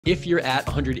If you're at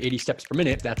 180 steps per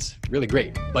minute, that's really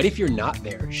great. But if you're not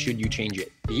there, should you change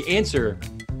it? The answer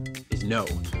is no.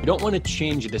 You don't want to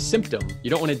change the symptom.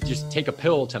 You don't want to just take a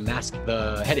pill to mask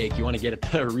the headache. You want to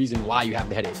get a reason why you have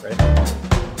the headache, right?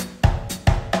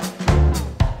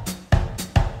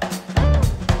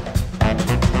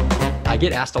 I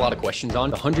get asked a lot of questions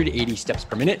on 180 steps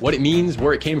per minute, what it means,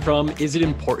 where it came from, is it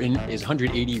important, is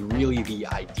 180 really the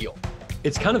ideal?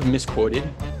 It's kind of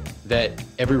misquoted that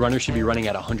every runner should be running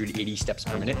at 180 steps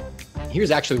per minute. Here's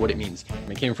actually what it means.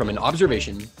 It came from an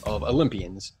observation of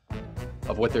Olympians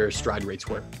of what their stride rates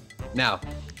were. Now,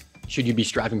 should you be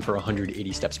striving for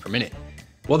 180 steps per minute?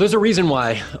 Well, there's a reason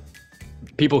why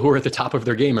people who are at the top of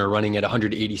their game are running at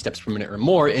 180 steps per minute or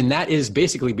more, and that is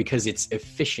basically because it's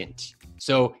efficient.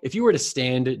 So if you were to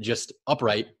stand just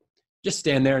upright, just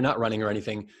stand there, not running or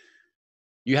anything,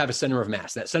 you have a center of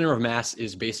mass. That center of mass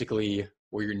is basically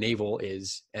where your navel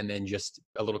is, and then just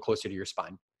a little closer to your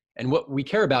spine. And what we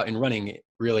care about in running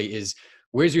really is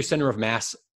where's your center of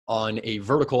mass on a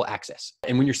vertical axis.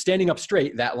 And when you're standing up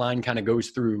straight, that line kind of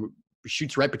goes through,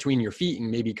 shoots right between your feet and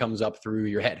maybe comes up through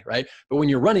your head, right? But when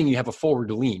you're running, you have a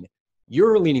forward lean.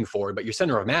 You're leaning forward, but your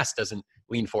center of mass doesn't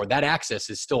lean forward. That axis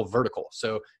is still vertical.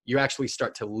 So you actually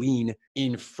start to lean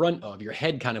in front of, your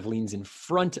head kind of leans in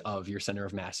front of your center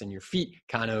of mass, and your feet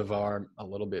kind of are a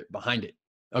little bit behind it.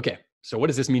 Okay, so what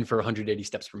does this mean for 180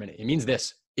 steps per minute? It means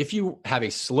this: if you have a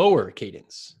slower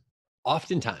cadence,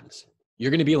 oftentimes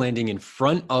you're going to be landing in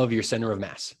front of your center of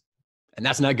mass. And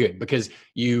that's not good, because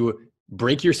you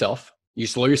break yourself, you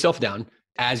slow yourself down.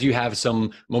 As you have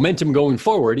some momentum going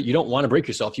forward, you don't want to break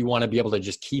yourself. You want to be able to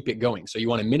just keep it going. So you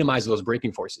want to minimize those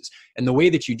braking forces. And the way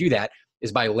that you do that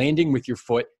is by landing with your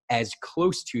foot as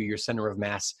close to your center of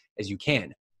mass as you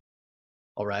can.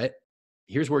 All right,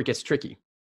 here's where it gets tricky.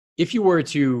 If you were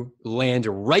to land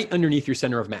right underneath your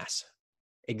center of mass,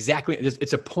 exactly,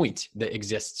 it's a point that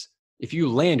exists. If you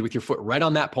land with your foot right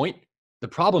on that point, the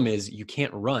problem is you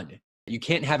can't run. You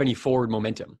can't have any forward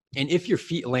momentum. And if your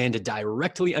feet land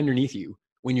directly underneath you,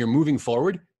 when you're moving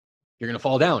forward, you're going to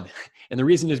fall down. And the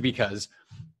reason is because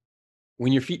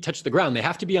when your feet touch the ground, they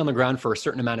have to be on the ground for a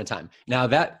certain amount of time. Now,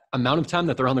 that amount of time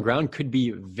that they're on the ground could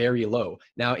be very low.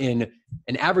 Now, in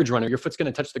an average runner, your foot's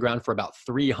going to touch the ground for about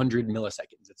 300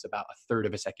 milliseconds. It's about a third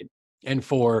of a second. And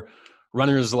for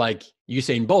runners like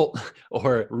Usain Bolt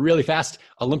or really fast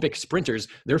Olympic sprinters,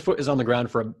 their foot is on the ground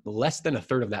for less than a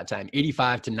third of that time,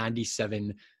 85 to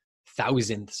 97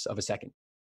 thousandths of a second.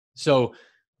 So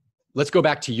let's go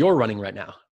back to your running right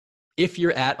now. If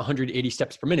you're at 180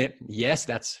 steps per minute, yes,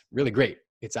 that's really great.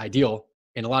 It's ideal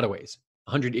in a lot of ways,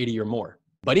 180 or more.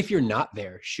 But if you're not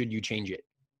there, should you change it?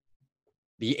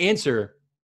 The answer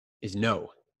is no.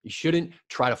 You shouldn't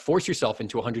try to force yourself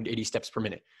into 180 steps per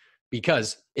minute,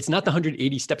 because it's not the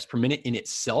 180 steps per minute in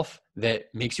itself that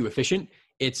makes you efficient.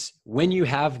 It's when you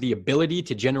have the ability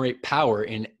to generate power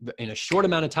in a short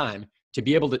amount of time to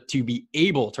be able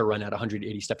to run at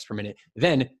 180 steps per minute,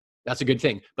 then that's a good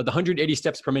thing. But the 180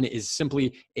 steps per minute is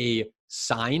simply a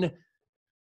sign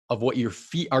of what your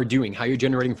feet are doing, how you're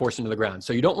generating force into the ground.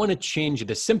 So you don't want to change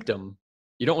the symptom.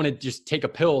 You don't want to just take a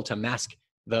pill to mask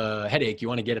the headache. You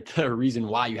want to get a reason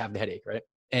why you have the headache, right?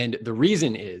 And the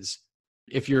reason is,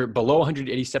 if you're below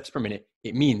 180 steps per minute,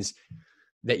 it means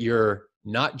that you're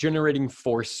not generating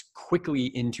force quickly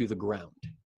into the ground.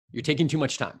 You're taking too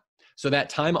much time. So that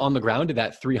time on the ground,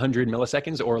 that 300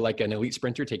 milliseconds, or like an elite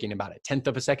sprinter taking about a tenth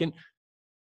of a second,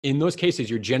 in those cases,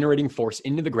 you're generating force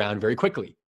into the ground very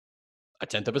quickly, a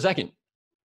tenth of a second.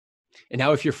 And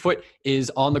now if your foot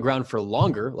is on the ground for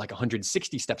longer, like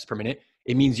 160 steps per minute,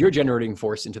 it means you're generating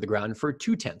force into the ground for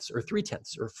 2/10 or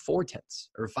 3/10 or 4/10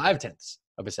 or 5/10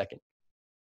 of a second.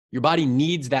 Your body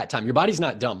needs that time. Your body's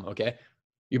not dumb, okay?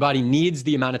 Your body needs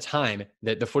the amount of time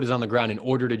that the foot is on the ground in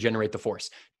order to generate the force.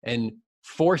 And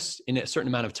force in a certain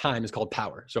amount of time is called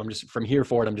power. So from here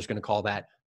forward, I'm just going to call that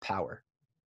power.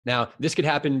 Now, this could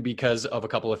happen because of a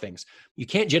couple of things. You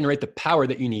can't generate the power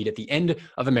that you need at the end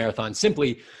of a marathon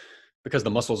simply because the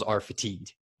muscles are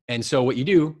fatigued. And so what you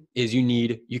do is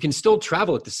you can still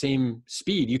travel at the same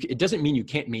speed. It doesn't mean you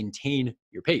can't maintain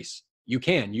your pace. You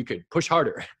could push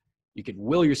harder. You could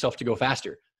will yourself to go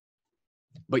faster,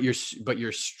 but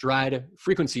your stride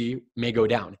frequency may go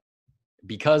down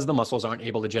because the muscles aren't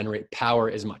able to generate power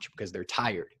as much because they're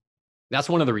tired. That's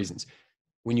one of the reasons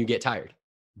when you get tired.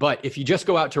 But if you just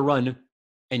go out to run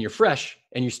and you're fresh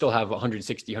and you still have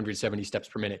 160, 170 steps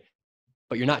per minute,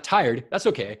 but you're not tired, that's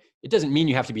okay. It doesn't mean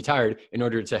you have to be tired in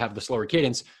order to have the slower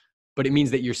cadence, but it means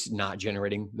that you're not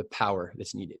generating the power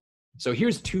that's needed. So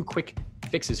here's 2 quick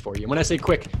fixes for you. And when I say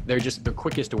quick, they're just the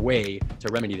quickest way to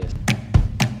remedy this.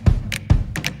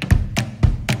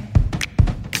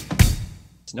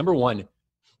 Number one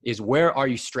is, where are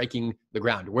you striking the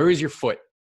ground? Where is your foot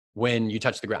when you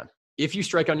touch the ground? If you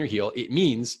strike on your heel, it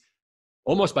means,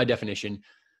 almost by definition,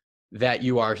 that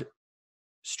you are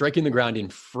striking the ground in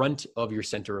front of your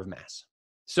center of mass.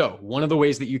 So one of the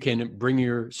ways that you can bring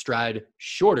your stride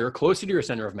shorter, closer to your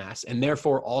center of mass, and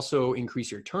therefore also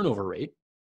increase your turnover rate,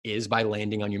 is by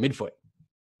landing on your midfoot.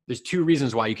 There's two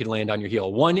reasons why you can land on your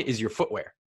heel. One is your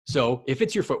footwear. So if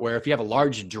it's your footwear, if you have a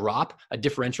large drop, a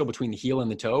differential between the heel and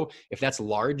the toe, if that's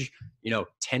large,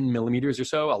 10 millimeters or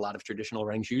so, a lot of traditional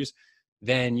running shoes,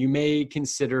 then you may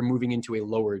consider moving into a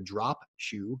lower drop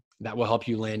shoe that will help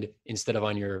you land, instead of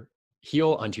on your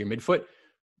heel, onto your midfoot.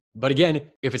 But again,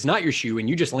 if it's not your shoe and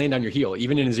you just land on your heel,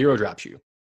 even in a zero drop shoe,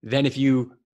 then if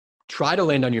you try to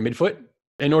land on your midfoot,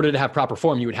 in order to have proper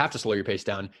form, you would have to slow your pace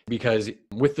down, because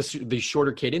with the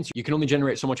shorter cadence, you can only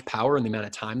generate so much power in the amount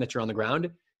of time that you're on the ground.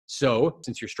 So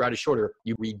since your stride is shorter,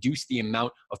 you reduce the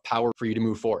amount of power for you to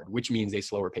move forward, which means a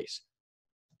slower pace.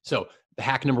 So the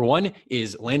hack number one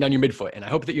is land on your midfoot. And I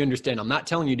hope that you understand, I'm not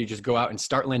telling you to just go out and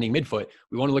start landing midfoot.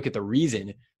 We want to look at the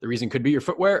reason. The reason could be your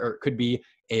footwear, or it could be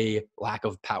a lack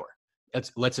of power.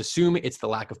 Let's assume it's the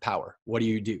lack of power. What do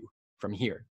you do from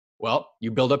here? Well,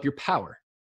 you build up your power.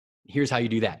 Here's how you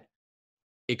do that.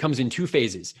 It comes in two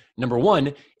phases. Number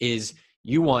one is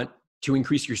you want to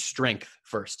increase your strength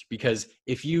first, because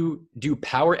if you do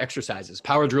power exercises,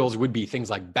 power drills would be things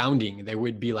like bounding. They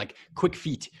would be like quick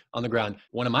feet on the ground.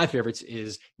 One of my favorites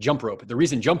is jump rope. The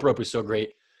reason jump rope is so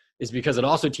great is because it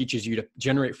also teaches you to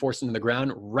generate force into the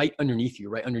ground right underneath you,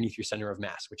 right underneath your center of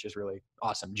mass, which is really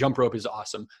awesome. Jump rope is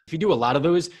awesome. If you do a lot of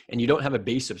those and you don't have a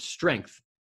base of strength,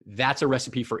 that's a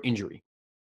recipe for injury.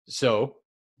 So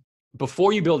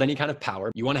before you build any kind of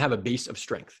power, you want to have a base of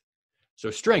strength.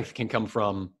 So strength can come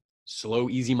from slow,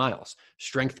 easy miles.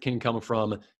 Strength can come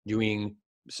from doing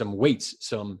some weights,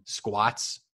 some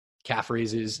squats, calf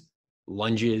raises,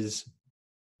 lunges,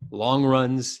 long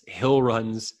runs, hill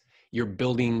runs. You're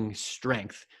building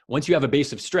strength. Once you have a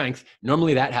base of strength,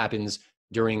 normally that happens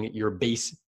during your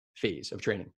base phase of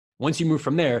training. Once you move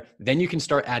from there, then you can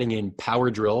start adding in power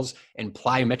drills and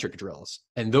plyometric drills.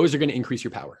 And those are going to increase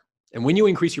your power. And when you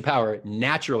increase your power,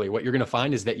 naturally, what you're going to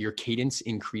find is that your cadence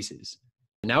increases.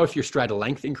 Now, if your stride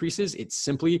length increases, it's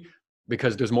simply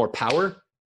because there's more power,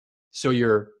 so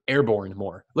you're airborne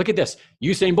more. Look at this.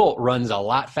 Usain Bolt runs a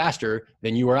lot faster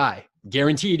than you or I.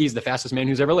 Guaranteed, he's the fastest man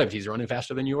who's ever lived. He's running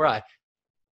faster than you or I.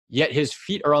 Yet his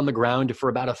feet are on the ground for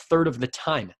about a third of the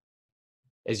time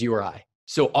as you or I.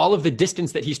 So all of the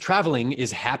distance that he's traveling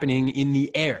is happening in the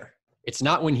air. It's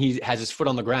not when he has his foot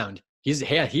on the ground. He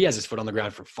has his foot on the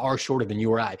ground for far shorter than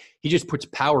you or I. He just puts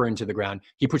power into the ground.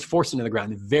 He puts force into the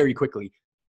ground very quickly.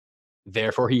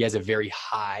 Therefore, he has a very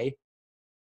high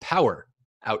power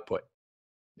output.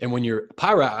 And when your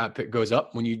power output goes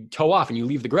up, when you toe off and you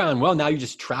leave the ground, well, now you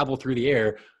just travel through the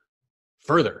air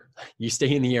further. You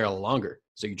stay in the air longer,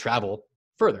 so you travel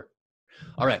further.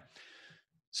 All right.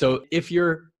 So if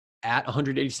you're at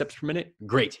 180 steps per minute,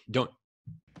 great. Don't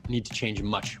need to change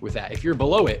much with that. If you're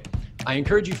below it, I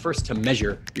encourage you first to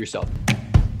measure yourself.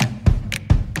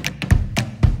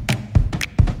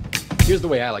 Here's the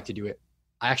way I like to do it.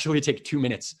 I actually take 2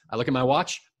 minutes. I look at my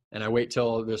watch and I wait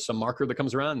till there's some marker that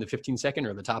comes around, the 15-second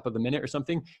or the top of the minute or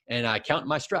something, and I count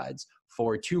my strides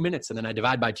for 2 minutes, and then I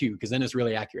divide by 2, because then it's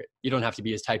really accurate. You don't have to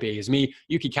be as type A as me.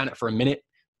 You could count it for a minute.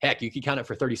 Heck, you could count it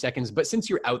for 30 seconds. But since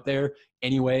you're out there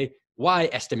anyway, why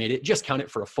estimate it? Just count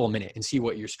it for a full minute and see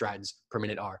what your strides per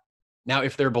minute are. Now,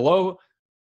 if they're below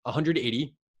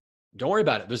 180, don't worry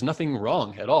about it. There's nothing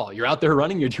wrong at all. You're out there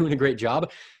running. You're doing a great job.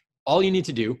 All you need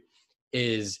to do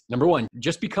is, number one,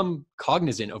 just become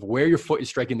cognizant of where your foot is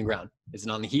striking the ground. Is it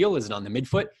on the heel? Is it on the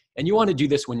midfoot? And you want to do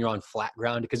this when you're on flat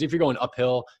ground, because if you're going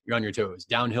uphill, you're on your toes.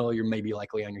 Downhill, you're maybe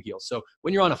likely on your heels. So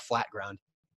when you're on a flat ground,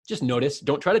 just notice.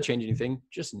 Don't try to change anything.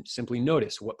 Just simply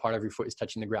notice what part of your foot is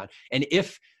touching the ground. And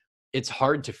if it's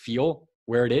hard to feel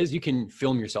where it is, you can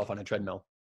film yourself on a treadmill.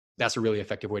 That's a really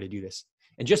effective way to do this.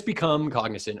 And just become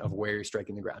cognizant of where you're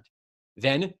striking the ground.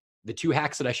 Then the 2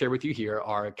 hacks that I share with you here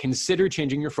are: consider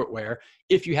changing your footwear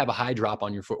if you have a high drop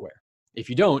on your footwear. If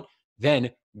you don't, then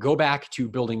go back to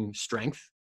building strength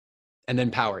and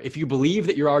then power. If you believe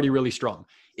that you're already really strong,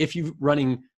 if you're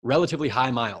running relatively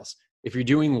high miles, if you're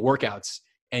doing workouts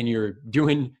and you're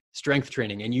doing strength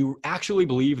training and you actually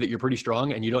believe that you're pretty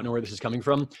strong and you don't know where this is coming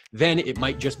from, then it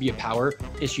might just be a power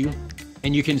issue,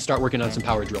 and you can start working on some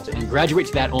power drills and graduate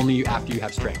to that only after you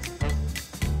have strength.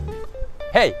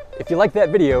 Hey, if you like that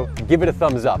video, give it a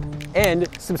thumbs up and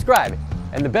subscribe.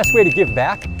 And the best way to give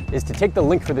back is to take the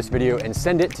link for this video and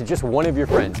send it to just one of your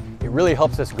friends. It really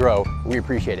helps us grow. We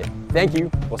appreciate it. Thank you.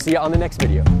 We'll see you on the next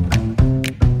video.